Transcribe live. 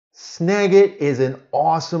Snagit is an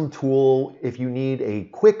awesome tool if you need a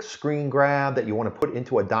quick screen grab that you want to put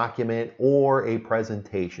into a document or a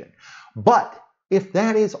presentation. But if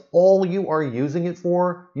that is all you are using it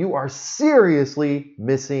for, you are seriously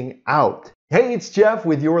missing out. Hey, it's Jeff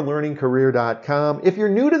with YourLearningCareer.com. If you're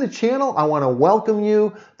new to the channel, I want to welcome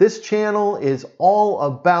you. This channel is all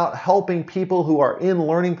about helping people who are in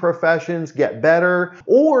learning professions get better,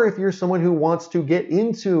 or if you're someone who wants to get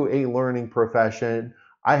into a learning profession,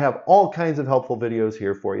 I have all kinds of helpful videos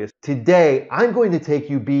here for you. Today, I'm going to take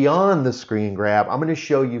you beyond the screen grab. I'm going to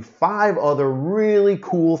show you 5 other really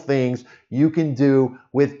cool things you can do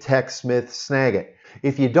with TechSmith Snagit.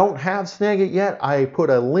 If you don't have Snagit yet, I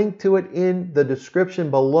put a link to it in the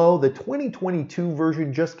description below. The 2022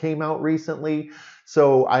 version just came out recently,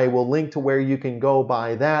 so I will link to where you can go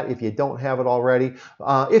buy that if you don't have it already.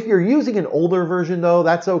 If you're using an older version though,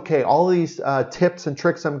 that's okay. All these tips and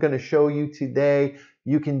tricks I'm going to show you today,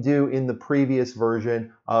 you can do in the previous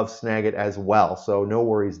version of Snagit as well, so no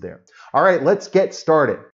worries there. All right, let's get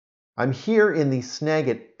started. I'm here in the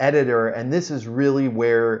Snagit editor, and this is really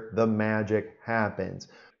where the magic happens.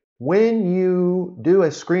 When you do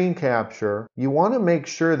a screen capture, you want to make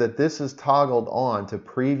sure that this is toggled on to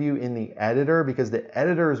preview in the editor, because the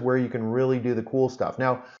editor is where you can really do the cool stuff.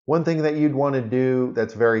 Now, one thing that you'd want to do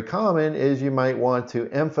that's very common is you might want to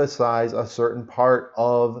emphasize a certain part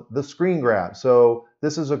of the screen grab. So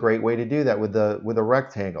this is a great way to do that with a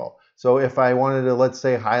rectangle. So if I wanted to, let's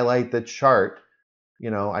say, highlight the chart,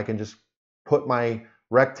 I can just put my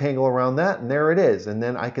rectangle around that, and there it is. And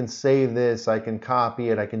then I can save this, I can copy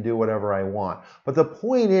it, I can do whatever I want. But the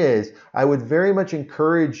point is, I would very much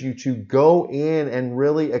encourage you to go in and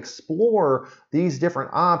really explore these different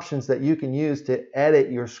options that you can use to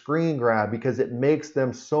edit your screen grab, because it makes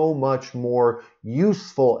them so much more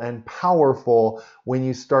useful and powerful when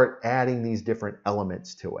you start adding these different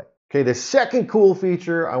elements to it. Okay, the second cool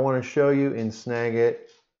feature I want to show you in Snagit,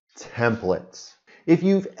 templates. If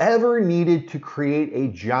you've ever needed to create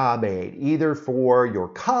a job aid, either for your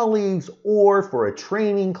colleagues or for a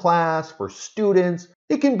training class, for students,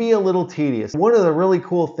 it can be a little tedious. One of the really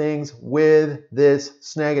cool things with this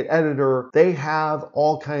Snagit editor, they have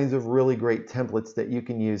all kinds of really great templates that you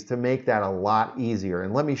can use to make that a lot easier.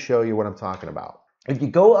 And let me show you what I'm talking about. If you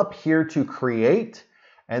go up here to create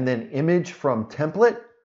and then image from template,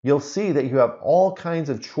 you'll see that you have all kinds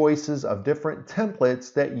of choices of different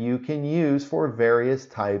templates that you can use for various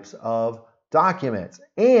types of documents.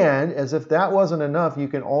 And as if that wasn't enough, you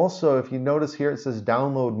can also, if you notice here, it says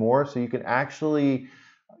download more, so you can actually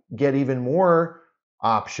get even more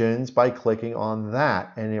options by clicking on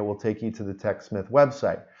that, and it will take you to the TechSmith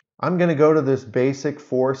website. I'm going to go to this basic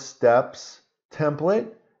 4 steps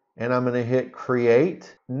template, and I'm going to hit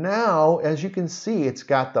create. Now, as you can see, it's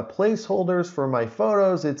got the placeholders for my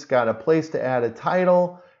photos. It's got a place to add a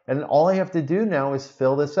title, and all I have to do now is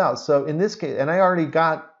fill this out. So in this case, and I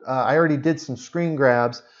already did some screen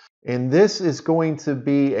grabs, and this is going to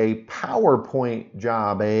be a PowerPoint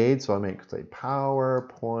job aid. So I make say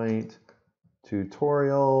PowerPoint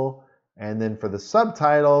tutorial, and then for the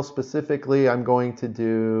subtitle specifically, I'm going to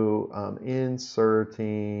do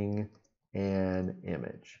inserting an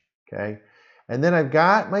image. Okay, and then I've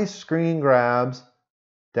got my screen grabs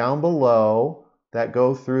down below that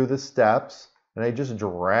go through the steps, and I just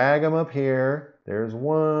drag them up here. There's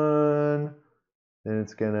one, then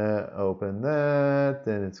it's gonna open that,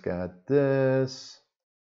 then it's got this,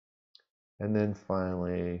 and then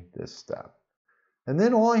finally this step. And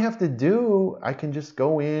then all I have to do, I can just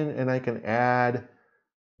go in and I can add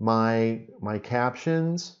my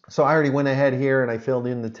captions. So I already went ahead here and I filled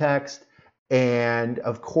in the text. And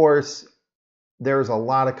of course, there's a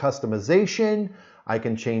lot of customization. I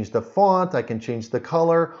can change the font, I can change the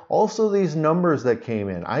color. Also, these numbers that came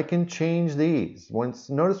in, I can change these.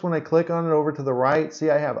 Notice when I click on it over to the right, see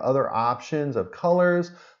I have other options of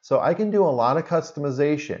colors. So I can do a lot of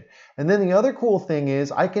customization. And then the other cool thing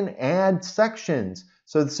is I can add sections.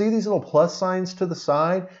 So see these little plus signs to the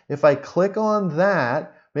side? If I click on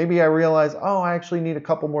that, maybe I realize, oh, I actually need a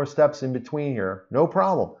couple more steps in between here. No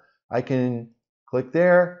problem. I can click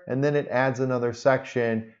there, and then it adds another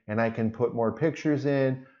section, and I can put more pictures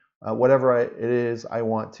in, whatever it is I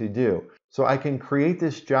want to do. So I can create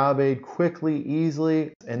this job aid quickly,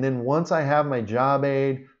 easily, and then once I have my job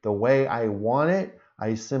aid the way I want it,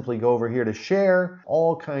 I simply go over here to share,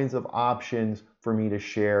 all kinds of options for me to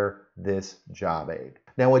share this job aid.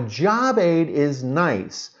 Now, a job aid is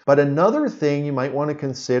nice, but another thing you might want to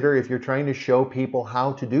consider if you're trying to show people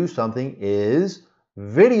how to do something is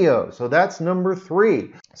video. So that's number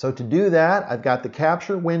 3. So to do that, I've got the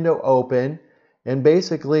capture window open, and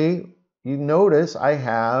basically you notice I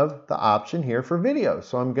have the option here for video.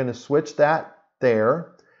 So I'm going to switch that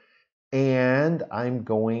there, and I'm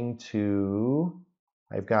going to,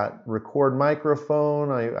 I've got record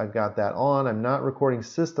microphone, I've got that on. I'm not recording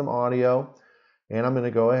system audio, and I'm going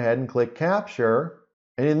to go ahead and click capture.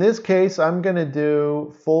 And in this case, I'm going to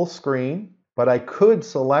do full screen, but I could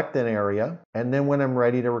select an area, and then when I'm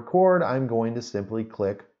ready to record, I'm going to simply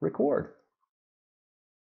click record.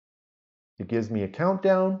 It gives me a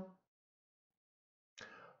countdown.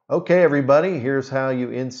 Okay, everybody, here's how you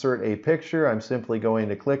insert a picture. I'm simply going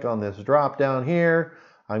to click on this drop down here.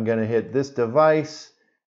 I'm going to hit this device,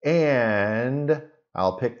 and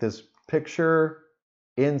I'll pick this picture,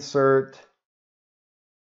 insert,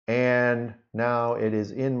 and now it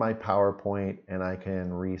is in my PowerPoint, and I can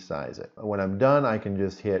resize it. When I'm done, I can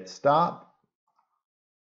just hit stop.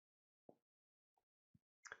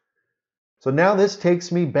 So now this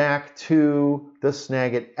takes me back to the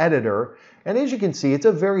Snagit editor. And as you can see, it's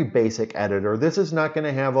a very basic editor. This is not going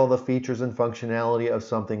to have all the features and functionality of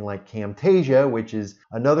something like Camtasia, which is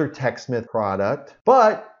another TechSmith product,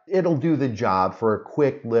 but it'll do the job for a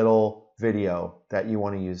quick little video that you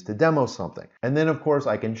want to use to demo something. And then of course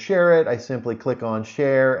I can share it. I simply click on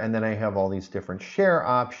share, and then I have all these different share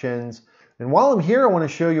options. And while I'm here, I want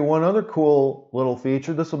to show you one other cool little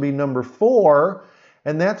feature. This will be number 4.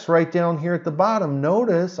 And that's right down here at the bottom.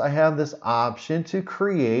 Notice I have this option to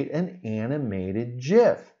create an animated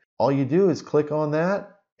GIF. All you do is click on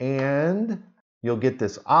that, and you'll get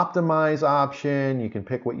this optimize option. You can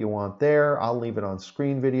pick what you want there. I'll leave it on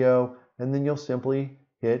screen video, and then you'll simply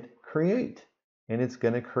hit create, and it's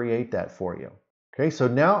going to create that for you. Okay, so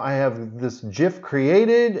now I have this GIF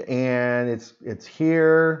created, and it's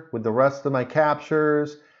here with the rest of my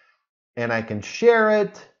captures, and I can share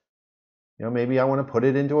it. You know, maybe I want to put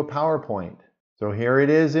it into a PowerPoint. So here it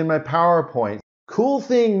is in my PowerPoint. Cool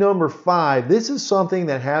thing number 5, this is something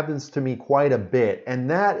that happens to me quite a bit, and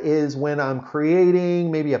that is when I'm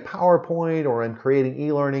creating maybe a PowerPoint or I'm creating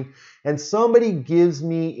e-learning, and somebody gives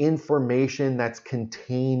me information that's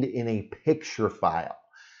contained in a picture file.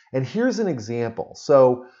 And here's an example.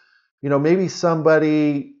 So, you know, maybe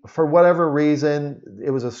somebody, for whatever reason, it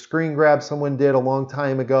was a screen grab someone did a long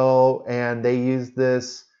time ago, and they used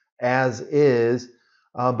this as is,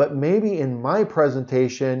 but maybe in my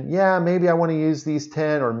presentation, yeah, maybe I want to use these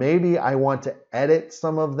 10, or maybe I want to edit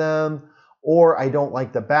some of them, or I don't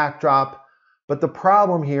like the backdrop. But the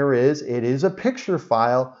problem here is it is a picture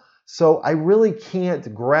file, so I really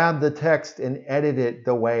can't grab the text and edit it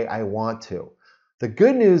the way I want to. The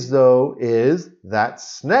good news though is that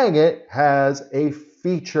Snagit has a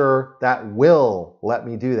feature that will let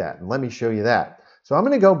me do that, and let me show you that. So I'm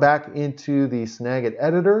going to go back into the Snagit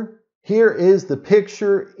editor. Here is the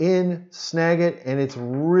picture in Snagit, and it's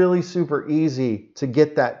really super easy to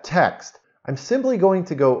get that text. I'm simply going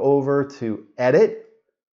to go over to Edit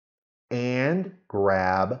and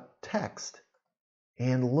grab text.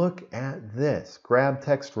 And look at this, grab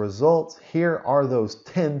text results. Here are those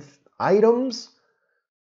 10 items.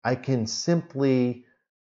 I can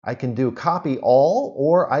do copy all,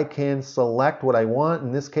 or I can select what I want.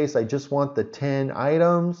 In this case, I just want the 10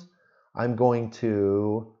 items. I'm going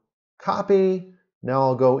to copy. Now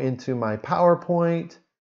I'll go into my PowerPoint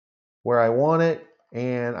where I want it,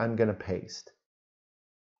 and I'm going to paste.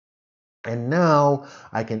 And now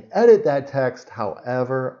I can edit that text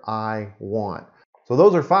however I want. So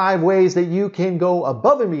those are 5 ways that you can go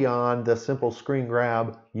above and beyond the simple screen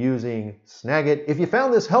grab using Snagit. If you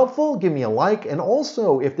found this helpful, give me a like. And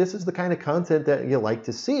also, if this is the kind of content that you like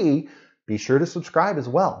to see, be sure to subscribe as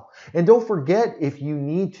well. And don't forget, if you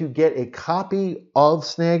need to get a copy of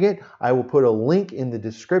Snagit, I will put a link in the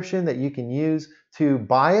description that you can use to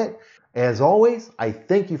buy it. As always, I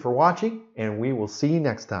thank you for watching, and we will see you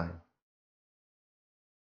next time.